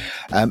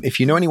 If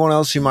you know anyone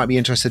else who might be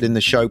interested in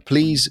the show,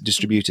 please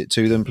distribute it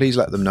to them. Please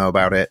let them know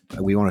about it.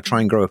 We want to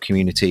try and grow a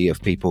community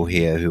of people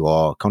here who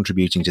are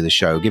contributing to the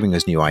show, giving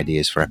us new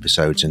ideas for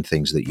episodes and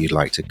things that you'd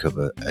like to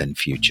cover in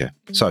future.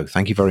 So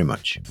thank you very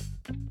much.